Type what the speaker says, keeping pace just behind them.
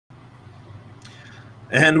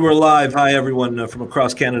And we're live. Hi, everyone from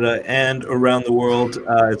across Canada and around the world.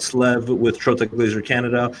 It's Lev with Trotec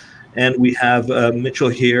Canada. And we have Mitchell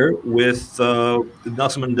here with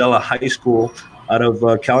Nelson Mandela High School out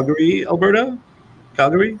of Calgary, Alberta.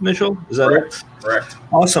 Calgary, Mitchell? Is that Correct. it? Correct.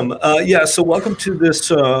 Awesome. Yeah, so welcome to this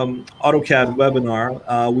AutoCAD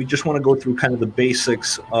webinar. We just want to go through kind of the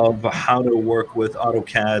basics of how to work with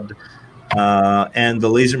AutoCAD and the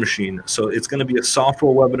laser machine. So it's going to be a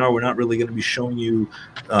software webinar. We're not really going to be showing you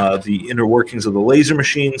the inner workings of the laser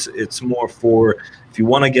machines. It's more for if you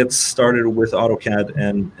want to get started with AutoCAD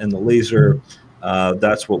and the laser.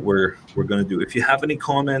 That's what we're going to do. If you have any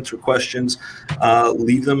comments or questions,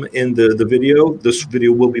 leave them in the video. This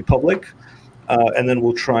video will be public, and then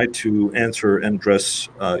we'll try to answer and address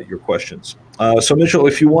your questions. So Mitchell,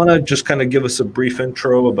 if you want to just kind of give us a brief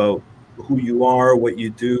intro about who you are, what you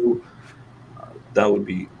do, that would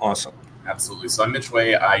be awesome. Absolutely. So I'm Mitch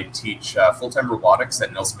Way. I teach full-time robotics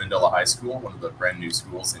at Nelson Mandela High School, one of the brand new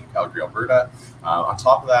schools in Calgary, Alberta. On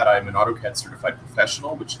top of that, I'm an AutoCAD certified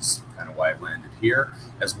professional, which is kind of why I've landed here.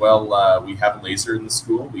 As well, we have a laser in the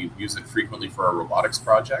school. We use it frequently for our robotics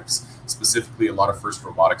projects, specifically a lot of FIRST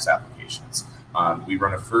robotics applications. We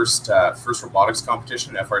run a FIRST robotics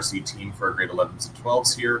competition, an FRC team for our grade 11s and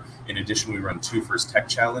 12s here. In addition, we run 2 FIRST Tech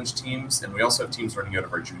Challenge teams, and we also have teams running out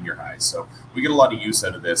of our junior highs. So we get a lot of use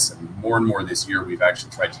out of this, and more this year, we've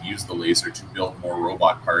actually tried to use the laser to build more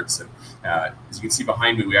robot parts. And as you can see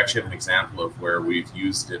behind me, we actually have an example of where we've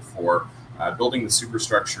used it for building the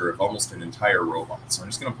superstructure of almost an entire robot. So I'm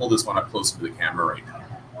just going to pull this one up closer to the camera right now.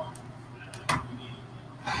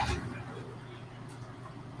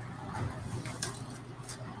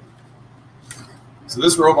 So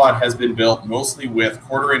this robot has been built mostly with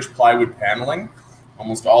 1/4-inch plywood paneling,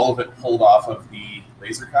 almost all of it pulled off of the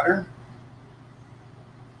laser cutter.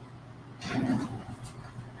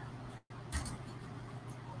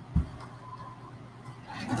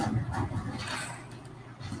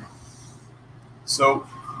 So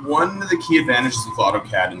one of the key advantages of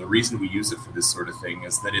AutoCAD, and the reason we use it for this sort of thing,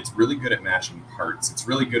 is that it's really good at matching parts. It's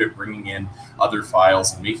really good at bringing in other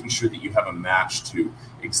files and making sure that you have a match to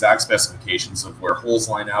exact specifications of where holes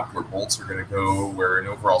line up, where bolts are going to go, where an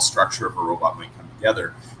overall structure of a robot might come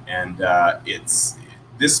together. And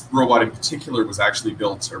this robot in particular was actually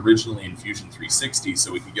built originally in Fusion 360,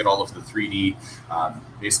 so we could get all of the 3D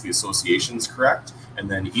basically associations correct. And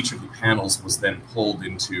then each of the panels was then pulled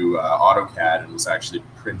into AutoCAD and was actually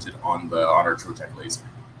printed on our Trotec laser.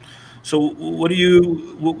 So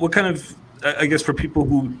what kind of, I guess for people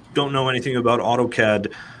who don't know anything about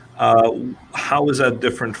AutoCAD, how is that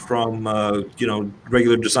different from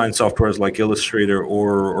regular design softwares like Illustrator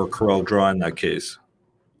or Corel Draw in that case?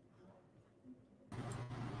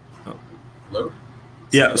 Oh. Hello?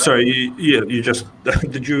 Yeah, sorry. You just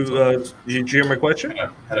did you hear my question?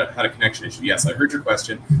 Had a connection issue. Yes, I heard your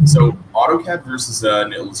question. So AutoCAD versus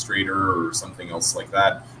an Illustrator or something else like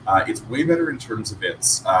that, it's way better in terms of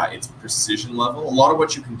its precision level. A lot of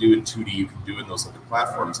what you can do in 2D, you can do in those other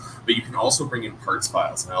platforms, but you can also bring in parts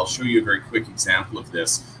files. And I'll show you a very quick example of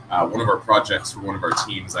this. One of our projects for one of our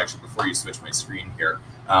teams, actually, before you switch my screen here,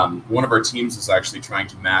 one of our teams was actually trying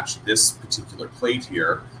to match this particular plate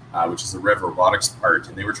here, which is a Rev Robotics part,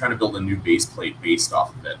 and they were trying to build a new base plate based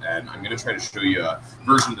off of it. And I'm going to try to show you a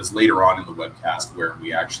version of this later on in the webcast where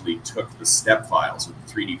we actually took the step files, or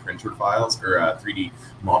the 3D printer files, or 3D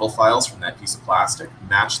model files from that piece of plastic,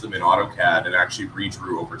 matched them in AutoCAD, and actually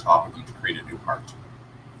redrew over top of them to create a new part.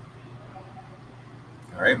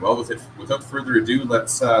 All right. Well, without further ado,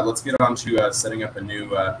 let's get on to setting up a new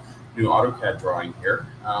AutoCAD drawing here.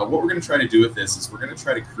 What we're going to try to do with this is we're going to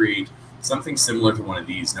try to create something similar to one of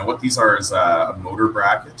these. Now, what these are is a motor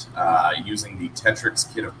bracket using the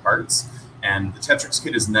Tetrix kit of parts. And the Tetrix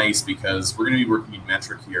kit is nice because we're going to be working in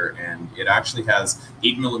metric here, and it actually has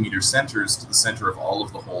 8mm centers to the center of all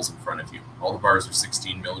of the holes in front of you. All the bars are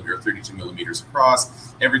 16mm or 32mm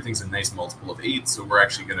across. Everything's a nice multiple of 8, so we're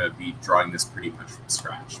actually going to be drawing this pretty much from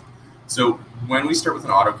scratch. So when we start with an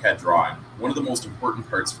AutoCAD drawing, one of the most important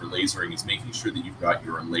parts for lasering is making sure that you've got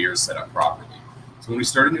your layers set up properly. So when we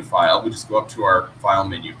start a new file, we just go up to our file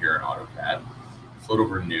menu here in AutoCAD, float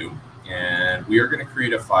over new, and we are going to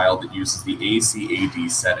create a file that uses the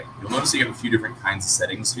ACAD setting. You'll notice that you have a few different kinds of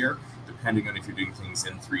settings here, depending on if you're doing things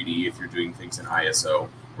in 3D, if you're doing things in ISO.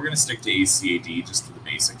 We're going to stick to ACAD just for the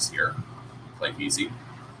basics here. Quite easy.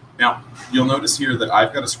 Now, you'll notice here that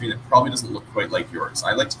I've got a screen that probably doesn't look quite like yours.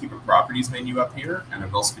 I like to keep a properties menu up here, and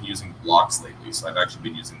I've also been using blocks lately, so I've actually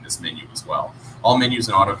been using this menu as well. All menus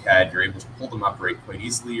in AutoCAD, you're able to pull them up right quite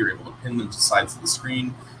easily. You're able to pin them to sides of the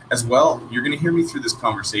screen. As well, you're going to hear me through this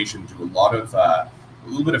conversation do a lot of a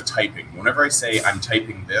little bit of typing. Whenever I say I'm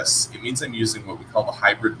typing this, it means I'm using what we call the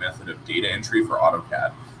hybrid method of data entry for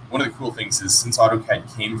AutoCAD. One of the cool things is since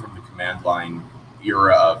AutoCAD came from the command line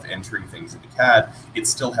era of entering things into CAD, it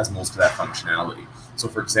still has most of that functionality. So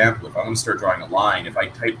for example, if I want to start drawing a line, if I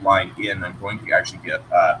type line in, I'm going to actually get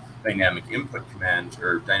a dynamic input command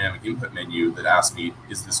or dynamic input menu that asks me,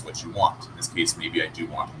 is this what you want? In this case, maybe I do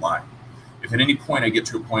want a line. If at any point I get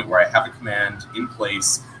to a point where I have a command in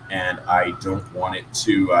place and I don't want it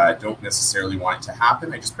to, don't necessarily want it to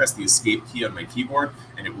happen, I just press the escape key on my keyboard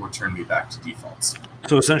and it will return me back to defaults.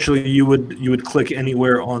 So essentially, you would click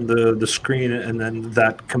anywhere on the screen, and then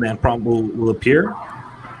that command prompt will appear.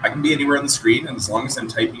 I can be anywhere on the screen, and as long as I'm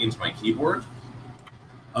typing into my keyboard,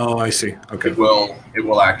 oh, I see. Okay. It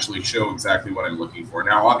will actually show exactly what I'm looking for.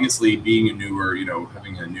 Now, obviously, being a newer,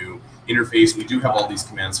 having a new interface, we do have all these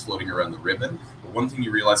commands floating around the ribbon. But one thing you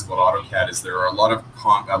realize about AutoCAD is there are a lot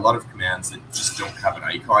of commands that just don't have an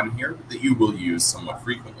icon here, but that you will use somewhat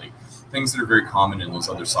frequently. Things that are very common in those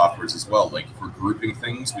other softwares as well. Like if we're grouping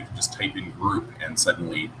things, we can just type in group and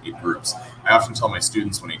suddenly it groups. I often tell my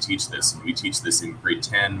students when I teach this, and we teach this in grade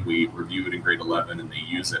 10, we review it in grade 11, and they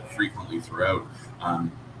use it frequently throughout.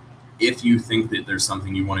 If you think that there's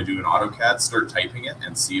something you want to do in AutoCAD, start typing it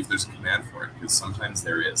and see if there's a command for it, because sometimes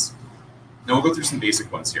there is. Now we'll go through some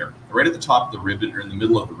basic ones here. Right at the top of the ribbon, or in the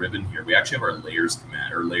middle of the ribbon here, we actually have our layers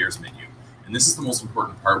command, or layers menu. And this is the most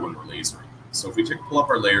important part when we're lasering. So if we pull up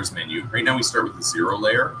our layers menu, right now we start with the 0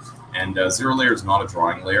 layer, and 0 layer is not a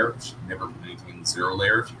drawing layer. You should never put anything in the 0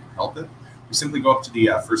 layer if you can help it. We simply go up to the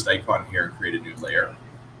first icon here and create a new layer.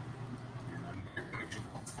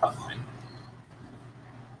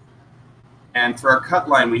 And for our cut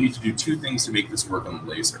line, we need to do two things to make this work on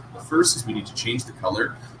the laser. The first is we need to change the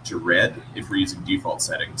color to red if we're using default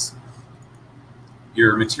settings.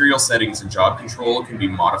 Your material settings in JobControl can be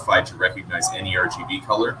modified to recognize any RGB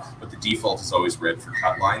color, but the default is always red for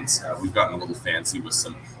cut lines. We've gotten a little fancy with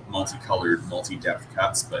some multicolored, multi-depth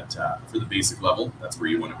cuts, but for the basic level, that's where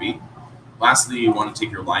you want to be. Lastly, you want to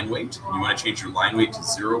take your line weight, and you want to change your line weight to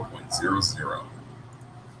 0.00. All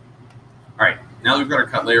right, now that we've got our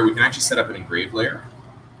cut layer, we can actually set up an engrave layer.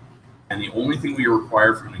 And the only thing we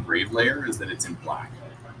require from an engrave layer is that it's in black.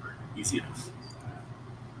 Easy enough.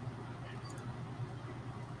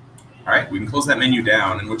 All right, we can close that menu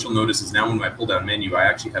down, and what you'll notice is now when I pull down menu, I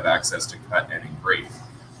actually have access to cut and engrave.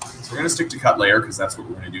 So we're going to stick to cut layer because that's what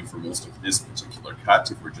we're going to do for most of this particular cut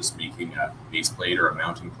if we're just making a base plate or a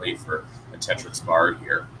mounting plate for a Tetrix bar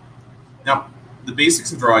here. Now, the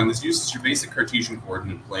basics of drawing this uses your basic Cartesian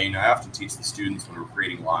coordinate plane. I often teach the students when we're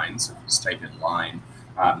creating lines, so if you just type in line,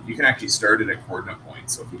 you can actually start it at coordinate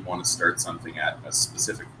points. So if we want to start something at a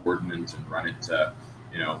specific coordinate and run it to,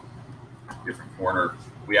 different corner,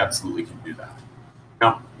 we absolutely can do that.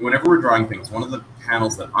 Now, whenever we're drawing things, one of the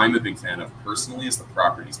panels that I'm a big fan of personally is the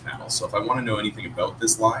properties panel. So if I want to know anything about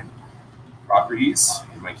this line, properties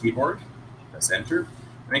in my keyboard, press enter,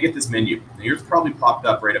 and I get this menu. Now yours probably popped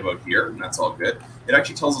up right about here, and that's all good. It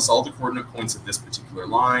actually tells us all the coordinate points of this particular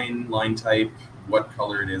line, line type, what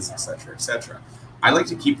color it is, etc., etc. I like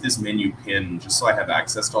to keep this menu pinned just so I have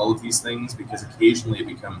access to all of these things, because occasionally it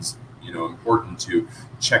becomes important to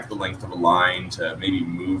check the length of a line, to maybe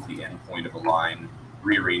move the end point of a line,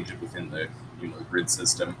 rearrange it within the the grid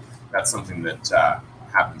system. That's something that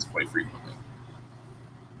happens quite frequently.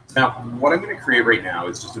 Now, what I'm going to create right now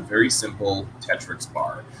is just a very simple Tetrix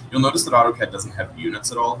bar. You'll notice that AutoCAD doesn't have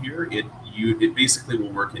units at all here. It basically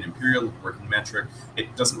will work in imperial, will work in metric.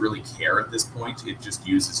 It doesn't really care at this point. It just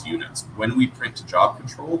uses units. When we print to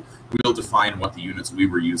JobControl, we'll define what the units we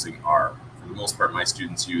were using are. For the most part, my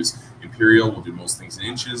students use imperial. We'll do most things in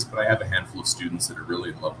inches, but I have a handful of students that are really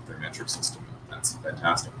in love with their metric system. That's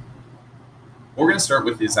fantastic. What we're going to start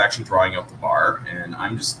with is actually drawing out the bar, and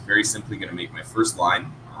I'm just very simply going to make my first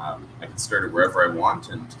line. I can start it wherever I want,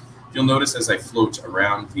 and you'll notice as I float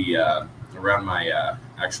around the around my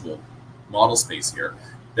actual model space here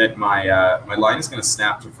that my line is going to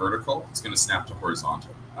snap to vertical. It's going to snap to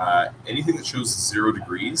horizontal. Anything that shows 0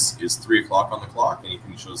 degrees is 3 o'clock on the clock. Anything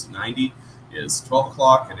that shows 90 is 12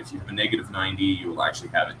 o'clock, and if you have a negative 90, you will actually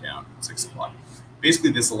have it down 6 o'clock.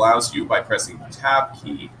 Basically, this allows you, by pressing the Tab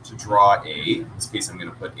key, to draw in this case, I'm going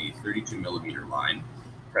to put a 32 millimeter line.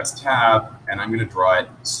 Press Tab, and I'm going to draw it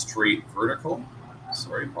straight vertical.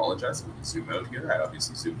 Sorry, apologize. I'm going to zoom out here. I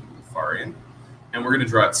obviously zoomed a little far in. And we're going to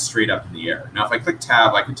draw it straight up in the air. Now, if I click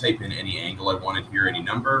Tab, I can type in any angle I wanted here, any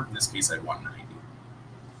number. In this case, I want 90.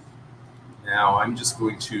 Now, I'm just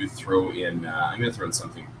going to throw in, I'm going to throw in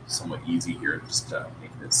something somewhat easy here, just to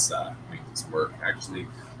make this work. Actually,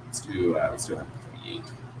 let's do 128.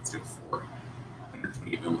 Let's do a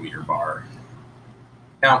 428 millimeter bar.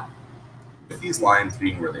 Now, with these lines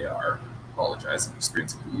being where they are, apologize, I'm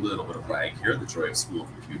experiencing a little bit of lag here, the joy of school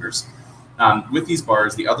computers. With these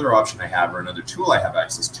bars, the other option I have, or another tool I have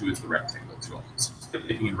access to, is the rectangle tool. So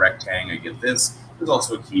clicking in rectangle, I get this. There's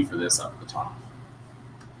also a key for this up at the top.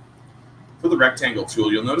 For the rectangle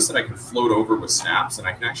tool, you'll notice that I can float over with snaps, and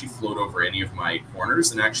I can actually float over any of my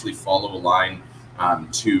corners and actually follow a line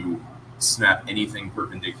to snap anything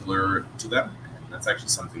perpendicular to them. And that's actually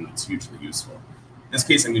something that's hugely useful. In this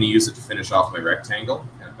case, I'm going to use it to finish off my rectangle,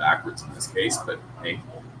 kind of backwards in this case, but hey,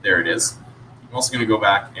 there it is. I'm also going to go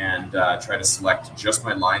back and try to select just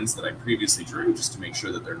my lines that I previously drew, just to make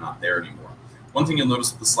sure that they're not there anymore. One thing you'll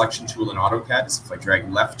notice with the selection tool in AutoCAD is if I drag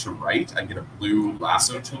left to right, I get a blue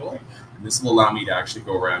lasso tool, and this will allow me to actually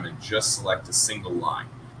go around and just select a single line.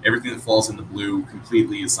 Everything that falls in the blue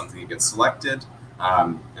completely is something that gets selected,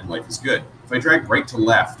 and life is good. If I drag right to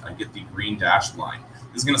left, I get the green dashed line.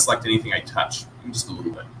 This is going to select anything I touch, just a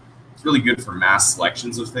little bit. It's really good for mass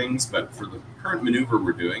selections of things, but for the current maneuver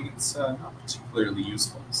we're doing, it's not particularly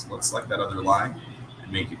useful. So let's select that other line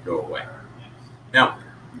and make it go away. Now,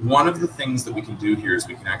 one of the things that we can do here is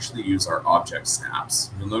we can actually use our object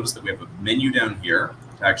snaps. You'll notice that we have a menu down here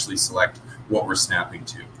to actually select what we're snapping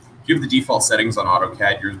to. If you have the default settings on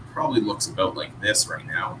AutoCAD, yours probably looks about like this right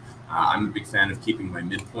now. I'm a big fan of keeping my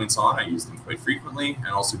midpoints on. I use them quite frequently, and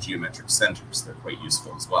also geometric centers. They're quite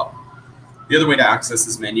useful as well. The other way to access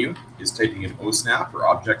this menu is typing in OSnap or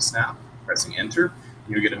Object Snap, pressing Enter,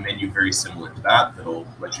 and you'll get a menu very similar to that that'll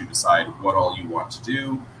let you decide what all you want to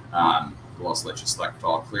do. It'll also let you select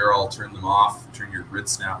all, clear all, turn them off, turn your grid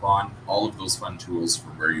snap on, all of those fun tools for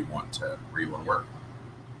where you want to work.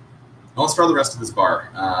 Now let's draw the rest of this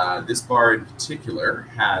bar. This bar in particular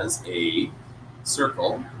has a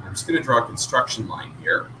circle. I'm just going to draw a construction line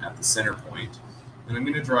here at the center point, and I'm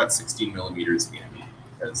going to draw it 16 millimeters again,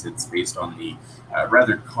 because it's based on the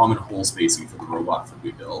rather common hole spacing for the robot that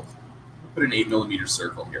we build. I'll put an 8 millimeter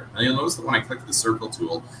circle here. Now you'll notice that when I click the circle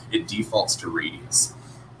tool, it defaults to radius.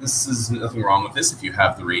 This is nothing wrong with this if you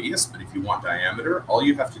have the radius, but if you want diameter, all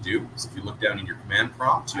you have to do is if you look down in your command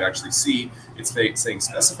prompt, you actually see it's saying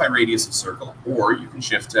specify radius of circle, or you can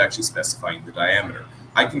shift to actually specifying the diameter.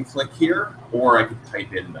 I can click here, or I can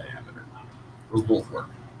type in diameter. Those both work.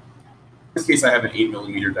 In this case, I have an 8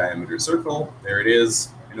 millimeter diameter circle. There it is.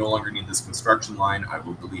 I no longer need this construction line. I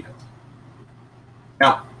will delete it.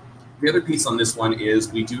 Now, the other piece on this one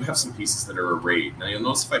is we do have some pieces that are arrayed. Now, you'll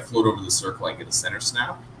notice if I float over the circle, I get a center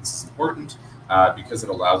snap. This is important because it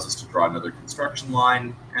allows us to draw another construction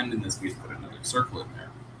line, and in this case, put another circle in there.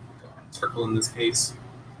 Circle in this case.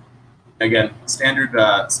 Again,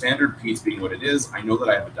 standard piece being what it is, I know that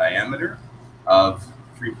I have a diameter of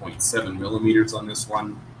 3.7 millimeters on this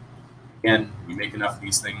one. Again, you make enough of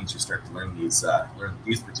these things, you start to learn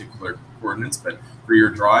these particular coordinates, but for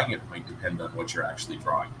your drawing, it might depend on what you're actually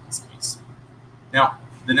drawing in this case. Now,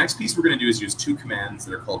 the next piece we're going to do is use two commands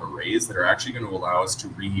that are called arrays that are actually going to allow us to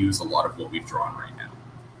reuse a lot of what we've drawn right now.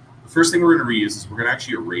 The first thing we're going to reuse is we're going to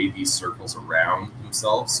actually array these circles around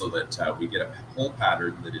themselves so that we get a whole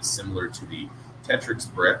pattern that is similar to the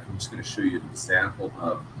Tetrix brick. I'm just going to show you an example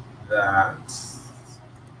of that.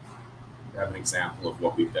 We have an example of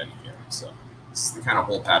what we've done here. So this is the kind of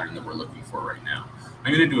hole pattern that we're looking for right now.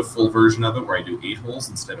 I'm going to do a full version of it where I do 8 holes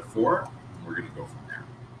instead of 4, and we're going to go from there.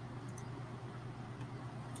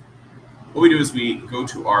 What we do is we go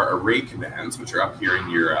to our array commands, which are up here in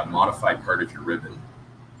your modified part of your ribbon.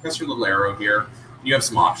 Press your little arrow here, and you have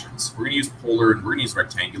some options. We're going to use polar and we're going to use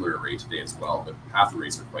rectangular array today as well, but path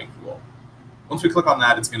arrays are quite cool. Once we click on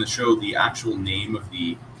that, it's going to show the actual name of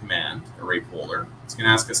the command, array polar. It's going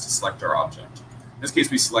to ask us to select our object. In this case,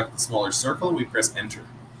 we select the smaller circle and we press enter.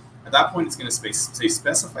 At that point, it's going to say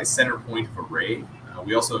specify center point of array.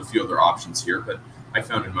 We also have a few other options here, but I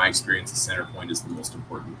found in my experience the center point is the most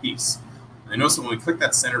important piece. And I noticed that when we click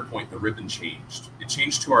that center point, the ribbon changed. It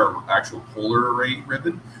changed to our actual polar array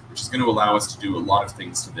ribbon, which is going to allow us to do a lot of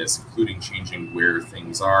things to this, including changing where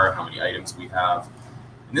things are, how many items we have.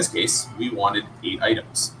 In this case, we wanted 8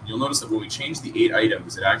 items. You'll notice that when we change the 8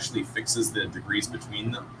 items, it actually fixes the degrees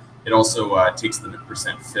between them. It also takes the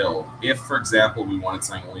percent fill. If, for example, we wanted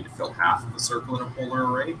something only to fill half of the circle in a polar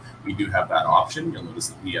array, we do have that option. You'll notice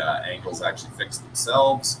that the angles actually fix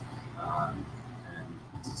themselves. And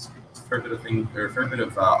it's a fair bit of thing, there are a fair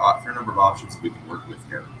number of options that we can work with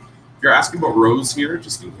here. If you're asking about rows here,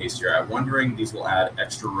 just in case you're wondering, these will add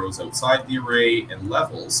extra rows outside the array, and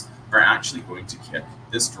levels are actually going to kick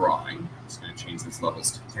this drawing. I'm just going to change these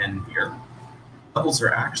levels to 10 here. Levels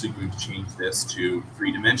are actually going to change this to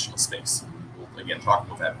 3-dimensional space. We'll, again, talk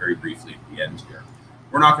about that very briefly at the end here.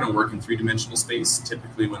 We're not going to work in 3-dimensional space.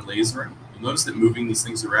 Typically when lasering, You'll notice that moving these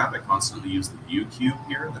things around, I constantly use the view cube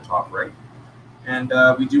here in the top right. And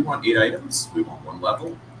we do want 8 items, we want 1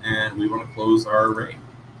 level, and we want to close our array.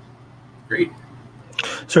 Great.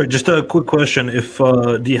 Sorry, just a quick question. If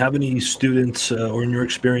do you have any students or in your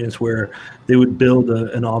experience where they would build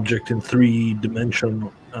an object in 3D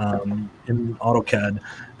in AutoCAD,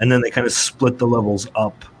 and then they kind of split the levels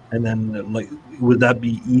up, and then like would that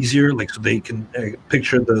be easier? Like so they can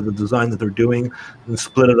picture the design that they're doing and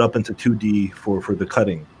split it up into 2D for the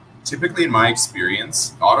cutting. Typically, in my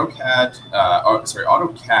experience, AutoCAD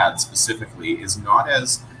specifically is not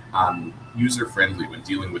as user-friendly when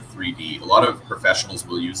dealing with 3D. A lot of professionals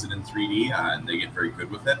will use it in 3D and they get very good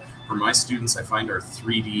with it. For my students, I find our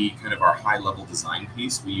 3D, kind of our high-level design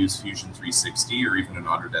piece, we use Fusion 360 or even an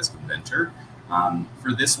Autodesk Inventor.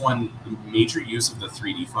 For this one, the major use of the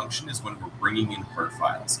 3D function is when we're bringing in part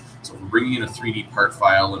files. So if we're bringing in a 3D part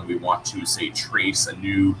file and we want to, say, trace a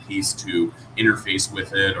new piece to interface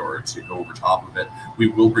with it or to go over top of it, we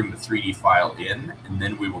will bring the 3D file in, and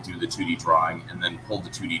then we will do the 2D drawing and then pull the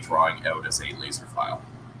 2D drawing out as a laser file.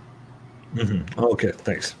 Okay,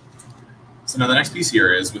 thanks. So now the next piece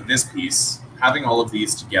here is, with this piece, having all of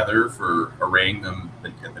these together for arraying them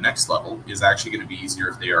at the next level is actually going to be easier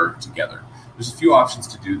if they are together. There's a few options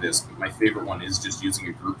to do this, but my favorite one is just using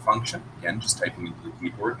a group function. Again, just typing into the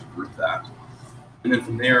keyboard to group that. And then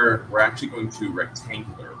from there, we're actually going to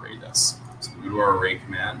rectangular array this. So we go to our array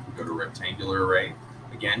command, we go to rectangular array.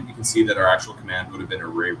 Again, you can see that our actual command would have been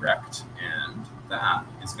array rect, and that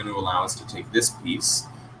is going to allow us to take this piece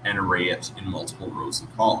and array it in multiple rows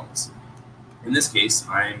and columns. In this case,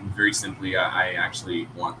 I'm very simply, I actually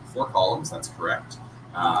want 4 columns, that's correct.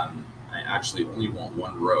 I actually only want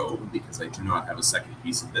 1 row because I do not have a second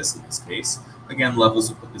piece of this in this case. Again, levels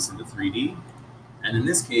will put this into 3D. And in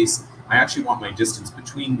this case, I actually want my distance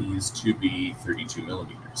between these to be 32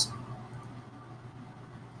 millimeters.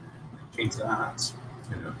 Change that.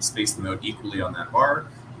 I'm going to space them out equally on that bar.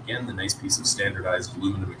 Again, the nice piece of standardized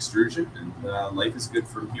aluminum extrusion, and life is good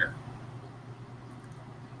from here.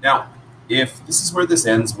 Now, if this is where this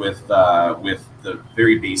ends with the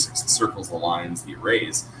very basics, the circles, the lines, the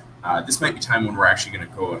arrays, this might be time when we're actually going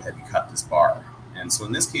to go ahead and cut this bar. And so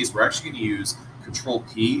in this case, we're actually going to use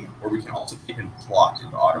Control-P, or we can also type in plot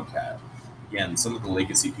into AutoCAD. Again, some of the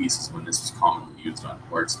legacy pieces when this was commonly used on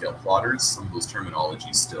large-scale plotters, some of those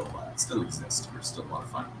terminologies still exist. They're still a lot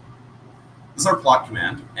of fun. This is our plot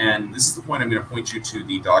command, and this is the point I'm going to point you to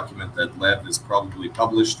the document that Lev has probably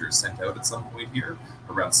published or sent out at some point here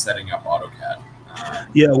around setting up AutoCAD.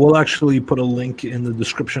 Yeah, we'll actually put a link in the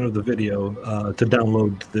description of the video to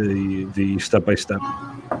download the step-by-step.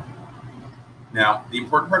 Now, the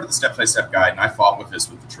important part of the step-by-step guide, and I fought with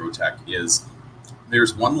this with the Trotec, is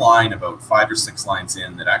there's one line about 5 or 6 lines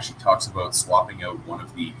in that actually talks about swapping out one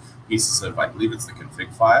of the pieces of, I believe it's the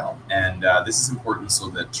config file, and this is important so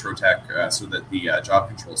that Trotec, so that the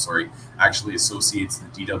JobControl, sorry, actually associates the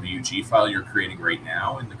DWG file you're creating right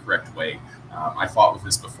now in the correct way. I fought with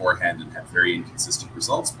this beforehand and had very inconsistent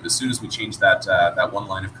results, but as soon as we changed that that one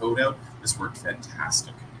line of code out, this worked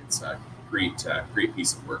fantastic. It's a great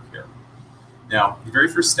piece of work here. Now, the very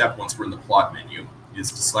first step once we're in the plot menu is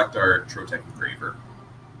to select our Trotec engraver.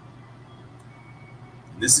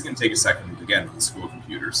 And this is going to take a second. Again, on the School of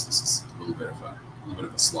Computers, this is a little bit of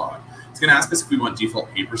a slog. It's going to ask us if we want default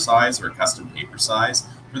paper size or a custom paper size.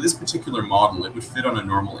 For this particular model, it would fit on a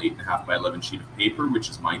normal 8.5 by 11 sheet of paper, which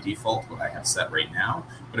is my default, what I have set right now.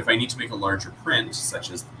 But if I need to make a larger print, such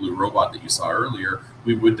as the blue robot that you saw earlier,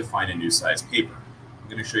 we would define a new size paper. I'm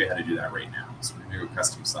going to show you how to do that right now. So we're going to go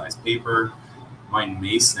custom size paper. Mine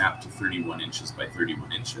may snap to 31 inches by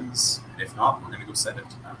 31 inches. If not, we're going to go set it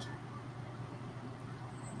to that.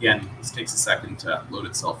 Again, this takes a second to load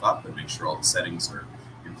itself up and make sure all the settings are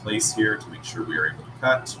in place here to make sure we are able to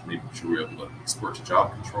cut, making sure we're able to export to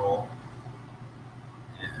JobControl.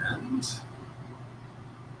 And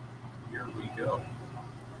here we go.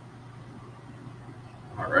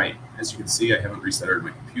 All right, as you can see, I haven't restarted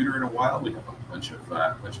my computer in a while. We have a bunch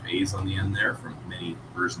of A's on the end there from many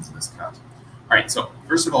versions of this cut. All right, so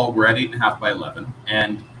first of all, we're at 8.5 by 11,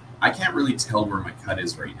 and I can't really tell where my cut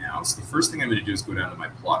is right now. So the first thing I'm going to do is go down to my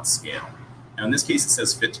plot scale. Now in this case, it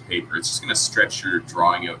says fit to paper. It's just going to stretch your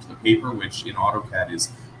drawing out to the paper, which in AutoCAD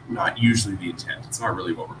is not usually the intent. It's not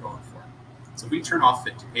really what we're going for. So if we turn off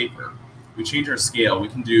fit to paper, we change our scale. We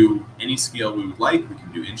can do any scale we would like. We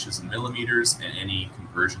can do inches and millimeters and any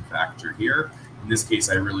conversion factor here. In this case,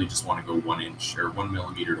 I really just want to go 1 inch or 1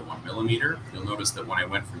 millimeter to 1 millimeter. You'll notice that when I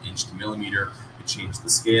went from inch to millimeter, it changed the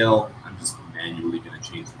scale. I'm just manually going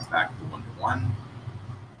to change this back to 1 to 1.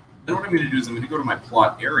 Then what I'm going to do is I'm going to go to my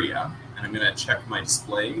plot area, and and I'm going to check my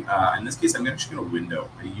display. In this case, I'm actually going to window.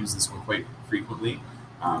 I use this one quite frequently,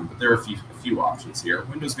 but there are a few options here.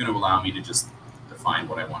 Window's going to allow me to just define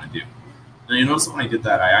what I want to do. And you notice that when I did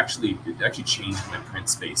that, it actually changed my print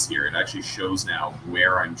space here. It actually shows now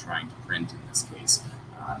where I'm trying to print in this case.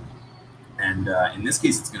 In this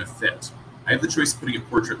case, it's going to fit. I have the choice of putting a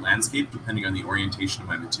portrait landscape depending on the orientation of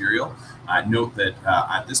my material. Note that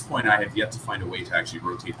at this point, I have yet to find a way to actually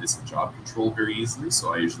rotate this in JobControl very easily,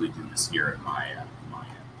 so I usually do this here at my end.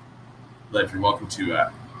 But you're welcome to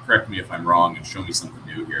correct me if I'm wrong and show me something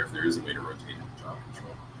new here if there is a way to rotate it in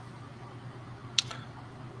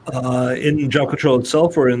JobControl. In JobControl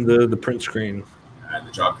itself or in the print screen? The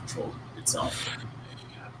JobControl itself.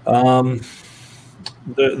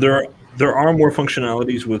 There are more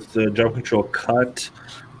functionalities with the JobControl Cut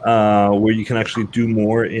where you can actually do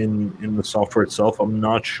more in the software itself. I'm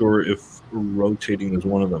not sure if rotating is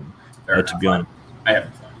one of them, to be honest. I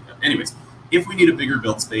haven't found it yet. Anyways, if we need a bigger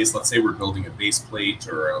build space, let's say we're building a base plate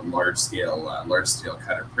or a large scale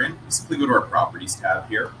cut or print, we simply go to our Properties tab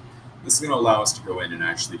here. This is going to allow us to go in and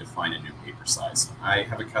actually define a new paper size. I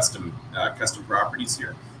have a custom properties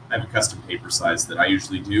here. I have a custom paper size that I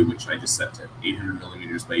usually do, which I just set to 800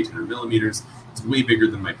 millimeters by 800 millimeters. It's way bigger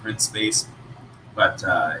than my print space, but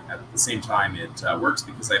at the same time, it works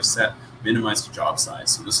because I've set minimize to job size.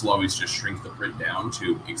 So this will always just shrink the print down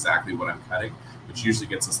to exactly what I'm cutting, which usually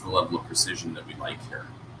gets us the level of precision that we like here.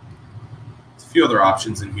 There's a few other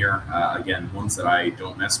options in here. Again, ones that I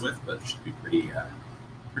don't mess with, but should be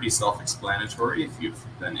pretty self-explanatory if you've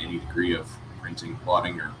done any degree of printing,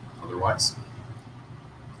 plotting, or otherwise.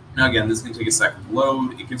 Now again, this is going to take a second to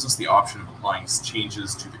load. It gives us the option of applying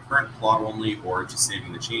changes to the current plot only or just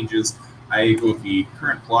saving the changes. I go with the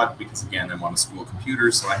current plot because, again, I'm on a school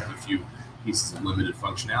computer, so I have a few pieces of limited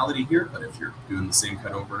functionality here, but if you're doing the same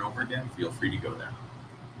cut over and over again, feel free to go there.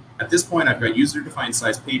 At this point, I've got user-defined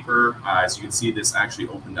size paper. As you can see, this actually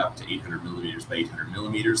opened up to 800 millimeters by 800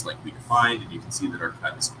 millimeters like we defined, and you can see that our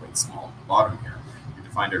cut is quite small at the bottom here. We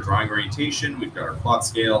defined our drawing orientation, we've got our plot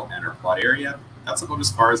scale and our plot area. That's about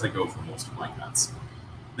as far as I go for most of my cuts.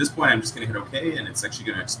 At this point, I'm just going to hit OK, and it's actually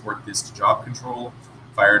going to export this to JobControl,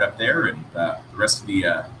 fire it up there, and the rest of the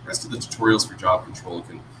tutorials for JobControl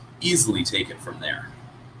can easily take it from there.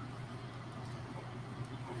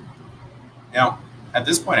 Now, at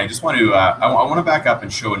this point, I just want to I want to back up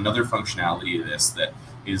and show another functionality of this that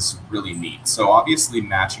is really neat. So obviously,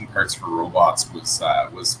 matching parts for robots was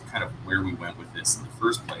kind of where we went with this in the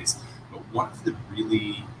first place. But one of the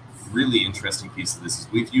really interesting piece of this is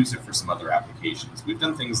we've used it for some other applications. We've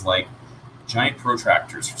done things like giant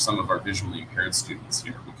protractors for some of our visually impaired students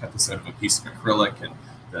here. We cut this out of a piece of acrylic, and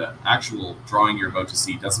the actual drawing you're about to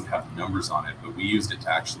see doesn't have the numbers on it, but we used it to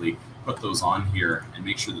actually put those on here and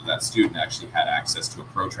make sure that that student actually had access to a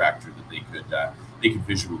protractor that they could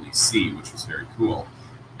visually see, which was very cool.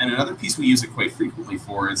 And another piece we use it quite frequently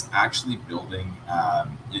for is actually building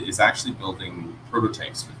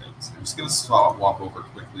prototypes for things. I'm just going to walk over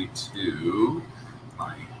quickly to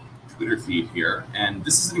my Twitter feed here, and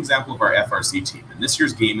this is an example of our FRC team. And this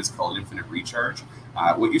year's game is called Infinite Recharge.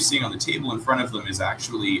 What you're seeing on the table in front of them is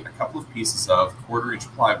actually a couple of pieces of 1/4-inch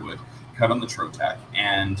plywood cut on the Trotec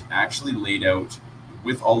and actually laid out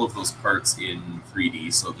with all of those parts in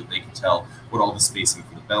 3D so that they can tell what all the spacing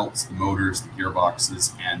for the belts, the motors, the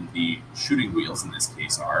gearboxes, and the shooting wheels in this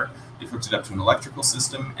case are. They've hooked it up to an electrical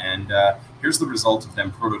system, and here's the result of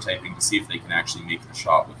them prototyping to see if they can actually make the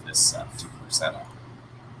shot with this particular setup.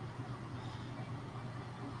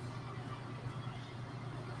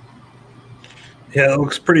 Yeah, it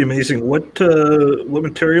looks pretty amazing. What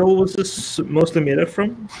material was this mostly made of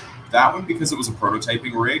from? That one, because it was a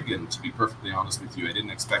prototyping rig, and to be perfectly honest with you, I didn't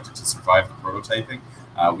expect it to survive the prototyping.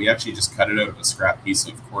 We actually just cut it out of a scrap piece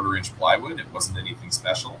of 1/4-inch plywood. It wasn't anything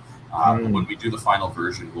special. But when we do the final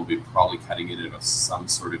version, we'll be probably cutting it out of some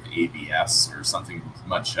sort of ABS or something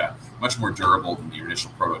much more durable than the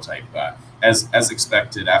initial prototype. As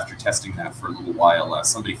expected, after testing that for a little while,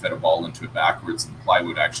 somebody fed a ball into it backwards, and the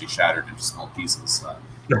plywood actually shattered into small pieces.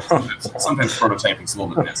 Sometimes prototyping is a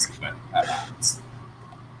little bit messy, but that happens.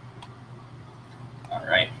 All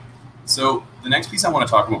right. So the next piece I want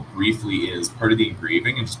to talk about briefly is part of the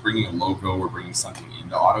engraving and just bringing a logo or bringing something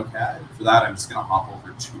into AutoCAD. For that, I'm just going to hop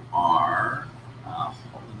over to our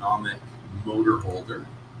holonomic motor holder.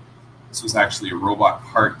 This was actually a robot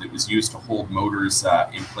part that was used to hold motors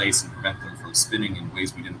in place and prevent them from spinning in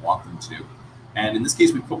ways we didn't want them to. And in this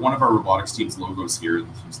case, we put one of our robotics team's logos here.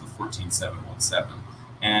 This was the 14717.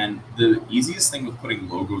 And the easiest thing with putting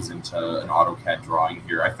logos into an AutoCAD drawing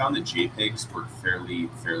here, I found that JPEGs work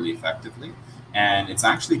fairly effectively. And it's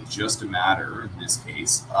actually just a matter, in this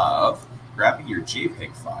case, of grabbing your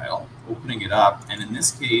JPEG file, opening it up, and in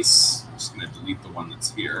this case, I'm just going to delete the one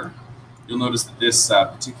that's here. You'll notice that this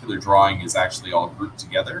particular drawing is actually all grouped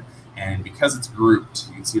together. And because it's grouped,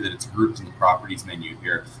 you can see that it's grouped in the Properties menu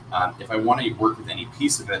here. If I want to work with any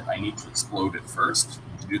piece of it, I need to explode it first.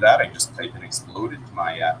 To do that, I just type in explode into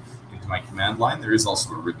my command line. There is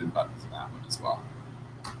also a ribbon button for that one as well.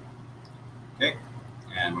 Okay,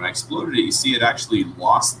 and when I exploded it, you see it actually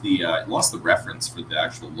lost the reference for the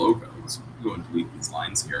actual logo. So we can go and delete these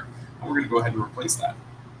lines here, and we're going to go ahead and replace that.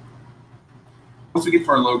 Once we get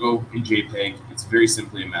to our logo in JPEG, it's very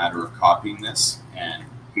simply a matter of copying this and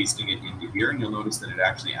pasting it into here, and you'll notice that it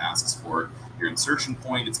actually asks for your insertion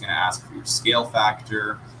point. It's going to ask for your scale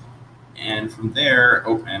factor, and from there,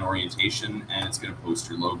 and orientation, and it's going to post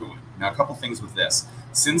your logo in. Now, a couple things with this.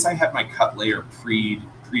 Since I had my cut layer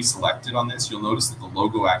pre-selected on this, you'll notice that the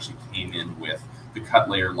logo actually came in with the cut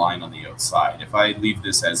layer line on the outside. If I leave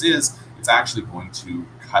this as is, it's actually going to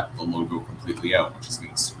cut the logo completely out, which is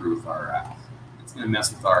going to screw with our it's going to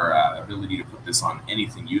mess with our ability to put this on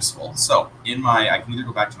anything useful. So I can either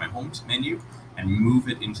go back to my home menu and move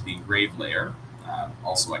it into the engrave layer.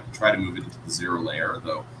 Also, I can try to move it into the 0 layer,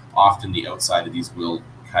 though often the outside of these will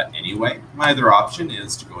cut anyway. My other option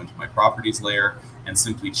is to go into my properties layer and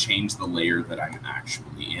simply change the layer that I'm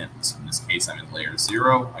actually in. So in this case, I'm in layer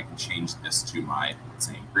 0. I can change this to my, let's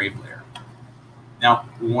say, engrave layer. Now,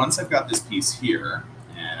 once I've got this piece here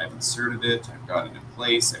and I've inserted it, I've got it in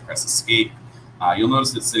place, I press escape, you'll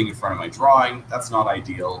notice it's sitting in front of my drawing. That's not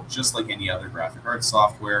ideal. Just like any other graphic arts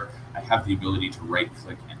software, I have the ability to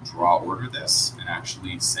right-click and draw order this and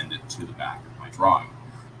actually send it to the back of my drawing.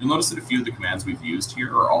 You'll notice that a few of the commands we've used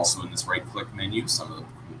here are also in this right-click menu. Some of them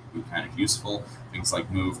can be kind of useful. Things like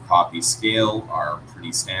move, copy, scale are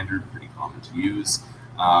pretty standard, pretty common to use.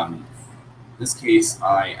 In this case,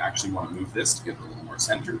 I actually want to move this to get it a little more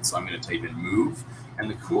centered, so I'm going to type in move. And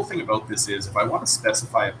the cool thing about this is if I want to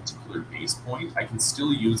specify a particular base point, I can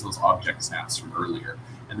still use those object snaps from earlier.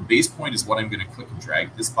 And the base point is what I'm going to click and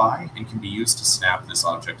drag this by and can be used to snap this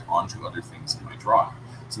object onto other things in my drawing.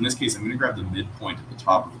 So in this case, I'm going to grab the midpoint at the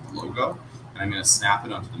top of the logo, and I'm going to snap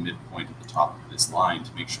it onto the midpoint at the top of this line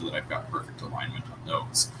to make sure that I've got perfect alignment on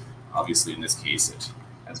those. Obviously, in this case, it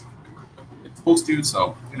has it's supposed to,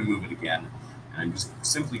 so I'm going to move it again. And I'm just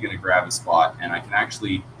simply going to grab a spot, and I can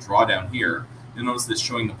actually draw down here. You'll notice that it's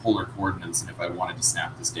showing the polar coordinates, and if I wanted to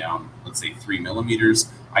snap this down, let's say 3 millimeters,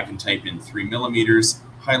 I can type in 3 millimeters,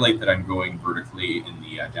 highlight that I'm going vertically in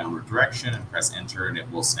the downward direction, and press enter, and it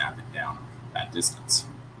will snap it down that distance.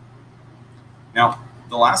 Now,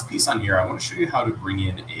 the last piece on here, I want to show you how to bring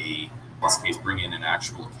in in this case, bring in an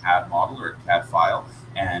actual CAD model or a CAD file,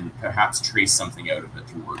 and perhaps trace something out of it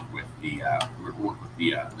to work with the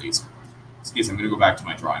laser. In this case, I'm going to go back to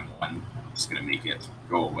my drawing one. I'm just going to make it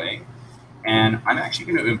go away. And I'm actually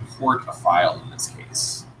going to import a file in this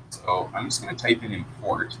case. So I'm just going to type in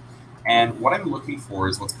import. And what I'm looking for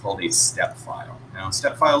is what's called a step file. Now,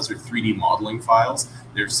 step files are 3D modeling files.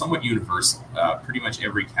 They're somewhat universal. Pretty much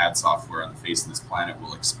every CAD software on the face of this planet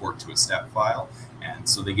will export to a step file. And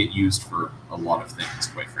so they get used for a lot of things,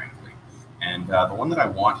 quite frankly. And the one that I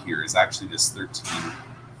want here is actually this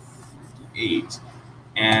 1358.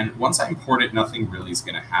 And once I import it, nothing really is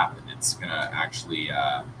going to happen. It's going to actually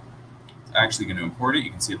going to import it. You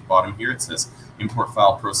can see at the bottom here it says import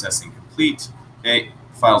file processing complete. Okay,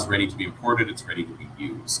 the file's ready to be imported. It's ready to be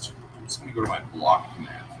used. I'm just going to go to my block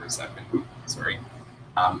command for a second. Oops, sorry.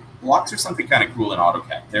 Blocks are something kind of cool in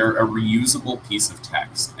AutoCAD. They're a reusable piece of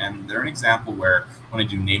text, and they're an example where when I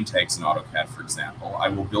do name tags in AutoCAD, for example, I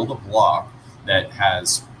will build a block that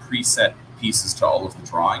has preset pieces to all of the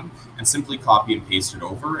drawing and simply copy and paste it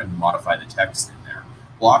over and modify the text in there.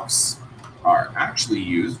 Blocks are actually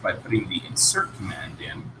used by putting the insert command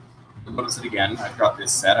in. You'll notice that again, I've got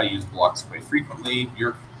this set. I use blocks quite frequently.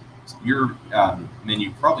 Your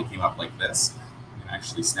menu probably came up like this. I'm going to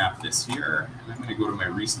actually snap this here, and I'm going to go to my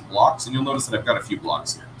recent blocks, and you'll notice that I've got a few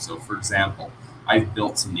blocks here. So for example, I've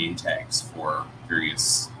built some name tags for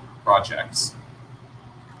various projects.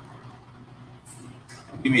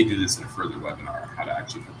 We may do this in a further webinar, how to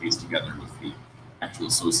actually put these together with the actual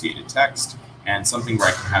associated text, and something where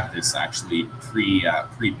I can have this actually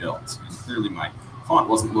pre-built. And clearly my font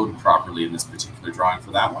wasn't loaded properly in this particular drawing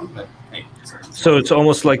for that one, but hey. So it's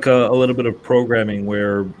almost like a little bit of programming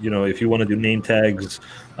where, you know, if you want to do name tags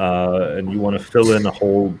and you want to fill in a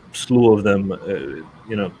whole slew of them,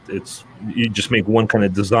 you know, you just make one kind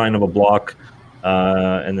of design of a block,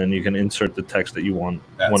 and then you can insert the text that you want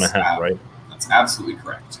to have, right? That's absolutely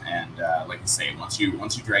correct. And like I say, once you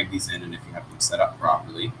drag these in, and if you have them set up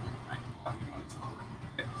properly,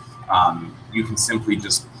 you can simply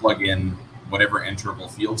just plug in whatever enterable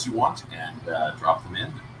fields you want and drop them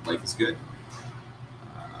in. Life is good.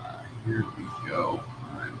 Here we go.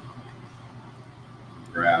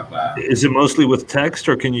 Grab. Is it mostly with text,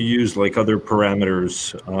 or can you use like other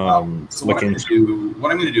parameters? So what I'm going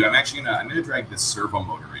to do, I'm going to drag this servo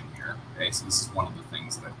motor in here. Okay, so this is one of the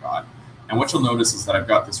things that I've got. And what you'll notice is that I've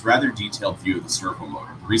got this rather detailed view of the servo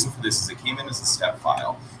motor. The reason for this is it came in as a step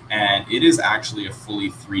file, and it is actually a fully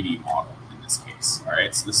 3D model in this case. All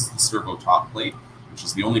right, so this is the servo top plate, which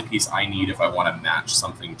is the only piece I need if I want to match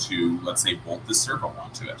something to, let's say, bolt this servo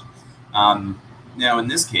onto it. Now, in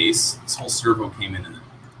this case, this whole servo came in the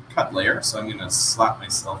cut layer, so I'm going to slap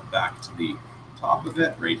myself back to the top of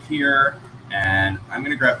it right here, and I'm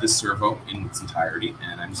going to grab this servo in its entirety,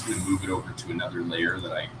 and I'm just going to move it over to another layer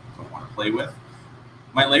that I don't want to play with.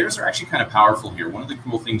 My layers are actually kind of powerful here. One of the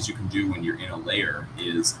cool things you can do when you're in a layer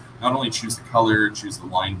is not only choose the color, choose the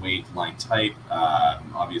line weight, line type.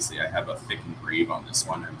 Obviously, I have a thick engrave on this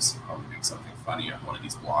one. I'm just probably doing something funny on one of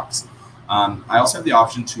these blocks. I also have the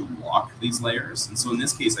option to lock these layers. And so in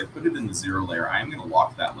this case, I put it in the 0 layer. I am going to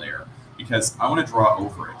lock that layer because I want to draw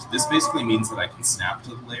over it. This basically means that I can snap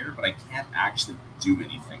to the layer, but I can't actually do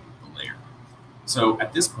anything with the layer. So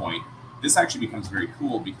at this point, this actually becomes very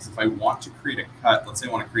cool because if I want to create a cut, let's say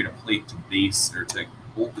I want to create a plate to base or to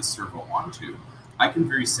bolt this servo onto, I can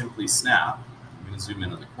very simply snap. I'm going to zoom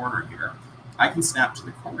in on the corner here. I can snap to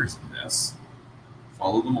the corners of this,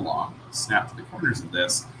 follow them along, snap to the corners of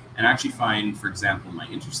this, and actually find, for example, my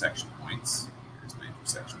intersection points. Here's my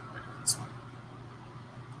intersection point on this one.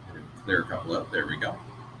 I'm going to clear a couple out. There we go.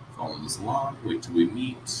 Follow this along. Wait till we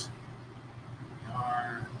meet.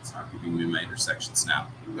 It's not giving me my intersection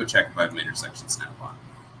snap. I'm going to go check if I have my intersection snap on.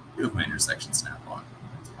 I do have my intersection snap on.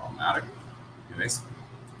 It's problematic. Anyways,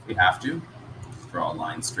 if we have to, just draw a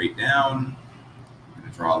line straight down. I'm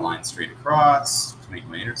going to draw a line straight across to make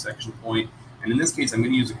my intersection point. And in this case, I'm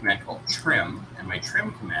going to use a command called trim. And my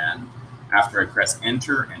trim command, after I press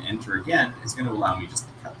enter and enter again, is going to allow me just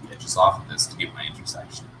to cut the edges off of this to get my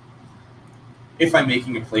intersection. If I'm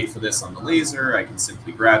making a plate for this on the laser, I can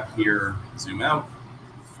simply grab here, zoom out,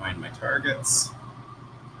 find my targets,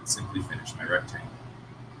 and simply finish my rectangle.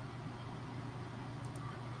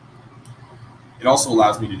 It also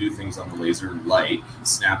allows me to do things on the laser like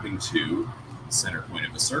snapping to the center point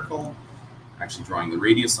of a circle, actually drawing the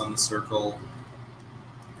radius on the circle.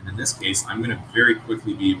 And in this case, I'm going to very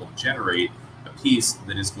quickly be able to generate a piece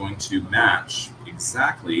that is going to match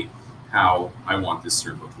exactly how I want this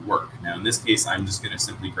servo to work. Now, in this case, I'm just going to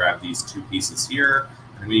simply grab these two pieces here.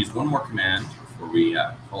 I'm going to use one more command before we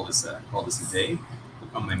call this a day.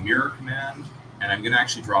 Click on my mirror command, and I'm going to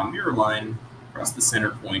actually draw a mirror line across the center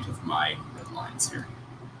point of my red lines here.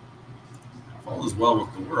 Now, if all is well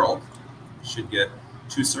with the world, I should get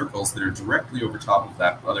two circles that are directly over top of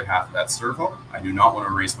that other half of that servo. I do not want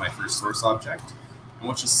to erase my first source object. And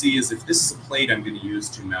what you'll see is if this is a plate I'm going to use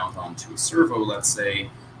to mount onto a servo, let's say,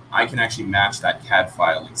 I can actually match that CAD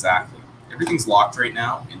file exactly. Everything's locked right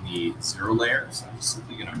now in the 0 layer, so I'm just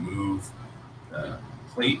simply going to move the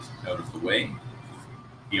plate out of the way,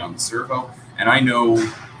 be on the servo, and I know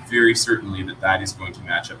very certainly that that is going to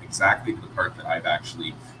match up exactly to the part that I've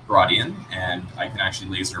actually brought in, and I can actually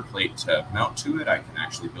laser a plate to mount to it. I can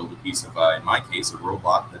actually build a piece of, in my case, a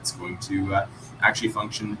robot that's going to actually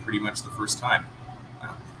function pretty much the first time,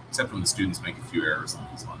 except when the students make a few errors on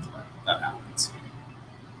these ones, that happens.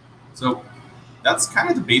 So that's kind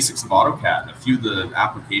of the basics of AutoCAD, a few of the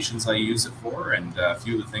applications I use it for, and a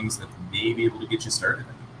few of the things that may be able to get you started.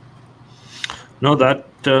 No, that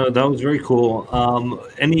was very cool.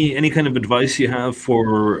 Any kind of advice you have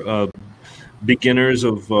for beginners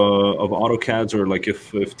of AutoCADs, or like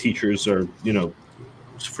if teachers are, you know,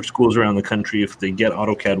 for schools around the country, if they get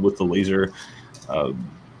AutoCAD with the laser,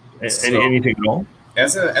 anything at all?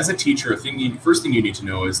 As a teacher, first thing you need to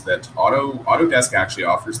know is that Autodesk actually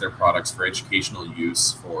offers their products for educational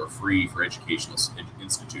use for free for educational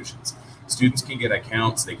institutions. Students can get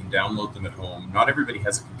accounts, they can download them at home. Not everybody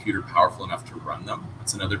has a computer powerful enough to run them.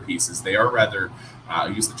 That's another piece, is they are rather, I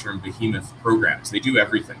use the term behemoth programs. They do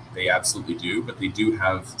everything, they absolutely do, but they do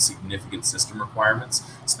have significant system requirements,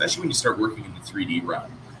 especially when you start working in the 3D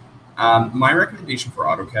realm. My recommendation for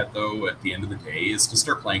AutoCAD, though, at the end of the day, is to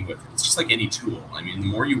start playing with it. It's just like any tool. I mean, the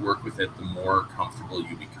more you work with it, the more comfortable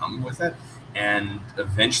you become with it. And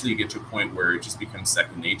eventually you get to a point where it just becomes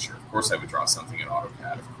second nature. Of course, I would draw something in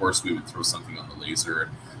AutoCAD. Of course, we would throw something on the laser.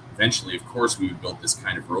 And eventually, of course, we would build this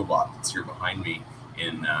kind of robot that's here behind me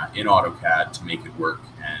in AutoCAD to make it work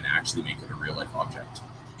and actually make it a real-life object.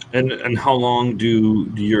 And how long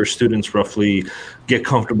do your students roughly get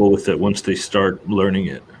comfortable with it once they start learning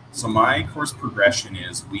it? So my course progression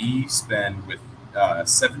is we spend with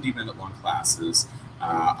 70-minute long classes.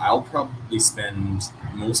 I'll probably spend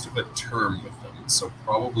most of a term with them, so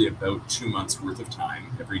probably about 2 months worth of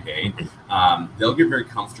time every day. They'll get very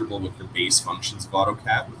comfortable with the base functions of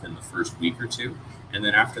AutoCAD within the first week or two. And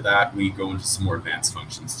then after that, we go into some more advanced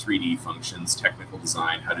functions, 3D functions, technical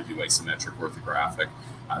design, how to do isometric orthographic,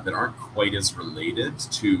 that aren't quite as related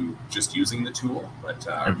to just using the tool, but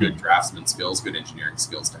are good draftsman skills, good engineering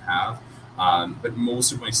skills to have. But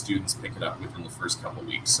most of my students pick it up within the first couple of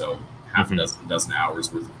weeks, so half a dozen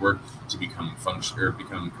hours worth of work to become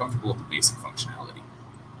comfortable with the basic functionality.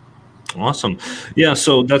 Awesome. Yeah,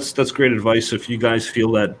 so that's great advice. If you guys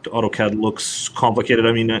feel that AutoCAD looks complicated,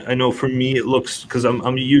 I mean, I know for me it looks, because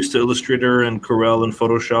I'm used to Illustrator and Corel and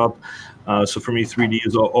Photoshop, so for me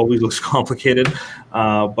 3D always looks complicated.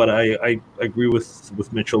 But I agree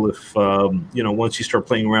with Mitchell. If you know, once you start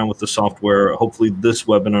playing around with the software, hopefully this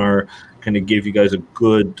webinar kind of gave you guys a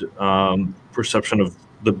good perception of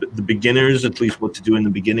the beginners, at least what to do in the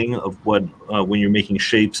beginning of what when you're making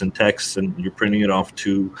shapes and text and you're printing it off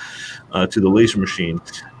to the laser machine.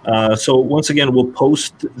 So once again, we'll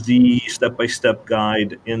post the step-by-step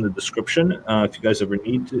guide in the description if you guys ever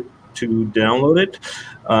need to download it.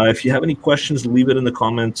 If you have any questions, leave it in the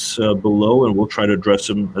comments below, and we'll try to address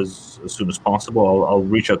them as soon as possible. I'll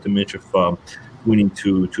reach out to Mitch if we need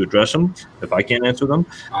to address them, if I can't answer them.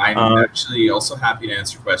 I'm actually also happy to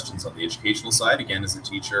answer questions on the educational side, again, as a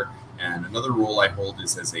teacher. And another role I hold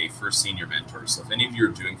is as a first senior mentor. So if any of you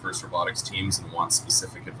are doing first robotics teams and want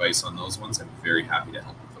specific advice on those ones, I'm very happy to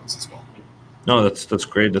help with those as well. No, that's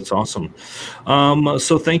great. That's awesome.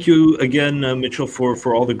 So thank you again, Mitchell,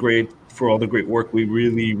 for all the great work. We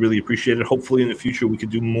really appreciate it. Hopefully in the future we could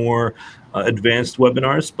do more advanced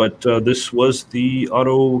webinars. But this was the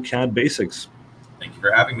AutoCAD basics. Thank you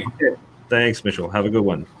for having me. Thanks, Mitchell. Have a good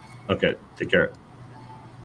one. Okay, take care.